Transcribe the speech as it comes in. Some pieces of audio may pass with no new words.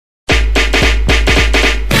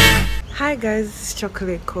Hi guys, this is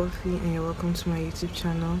Chocolate Coffee and you're welcome to my YouTube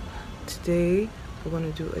channel. Today we're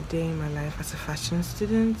going to do a day in my life as a fashion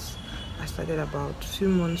student. I started about 2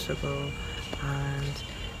 months ago, and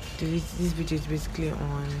this video is basically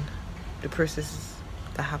on the processes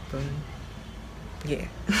that happen. Yeah.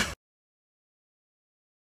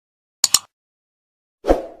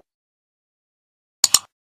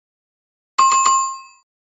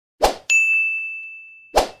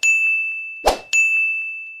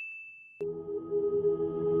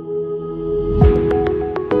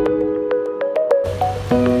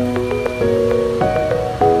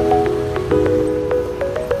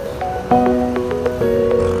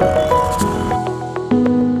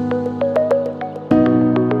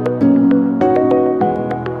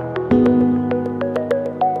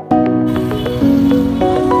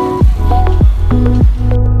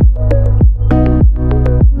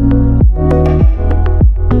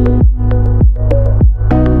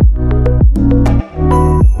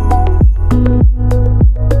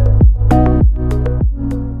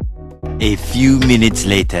 A few minutes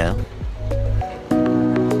later.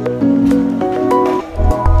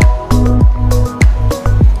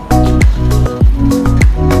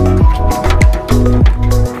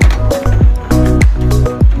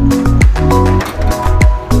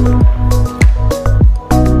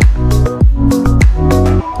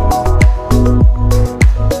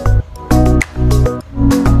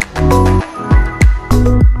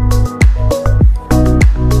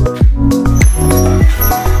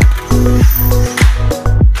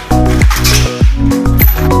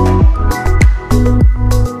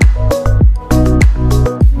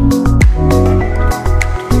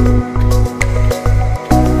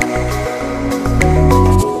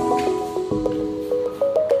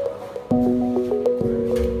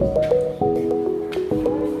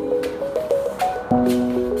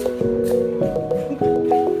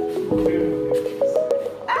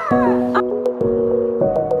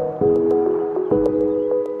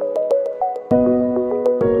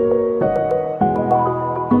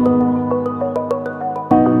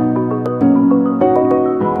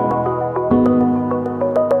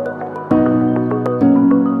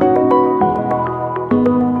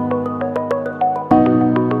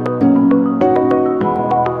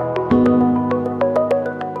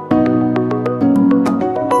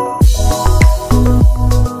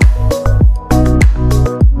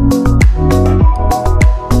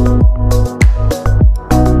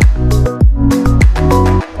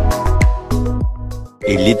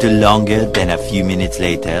 A little longer than a few minutes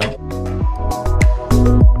later.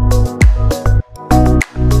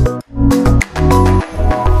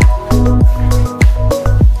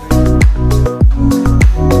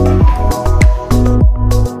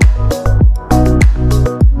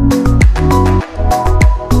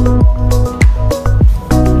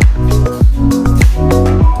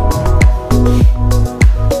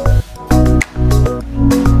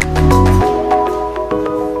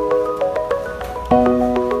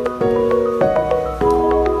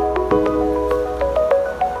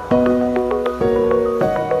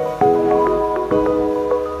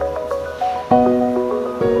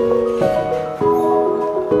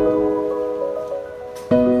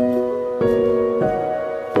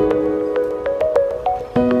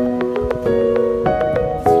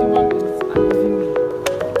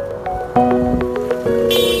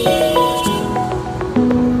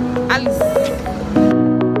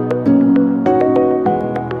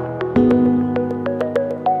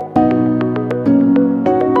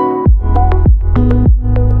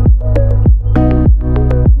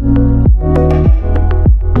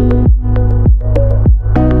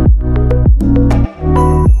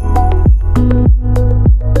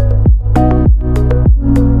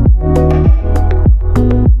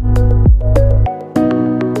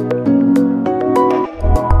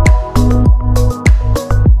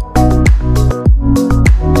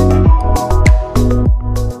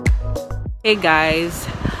 Hey guys,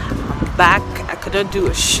 I'm back. I couldn't do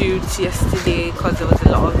a shoot yesterday because there was a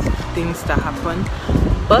lot of things that happened,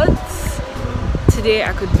 but today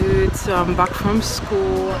I could do it. So I'm back from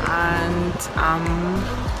school and I'm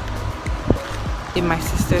in my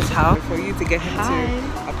sister's house. For you to get him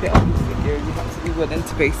to appear on this video, you have to be willing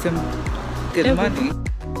to pay some good money.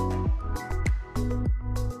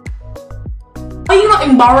 Are you not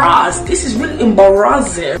embarrassed? This is really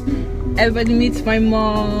embarrassing. Everybody meets my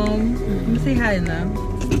mom. Say hi now.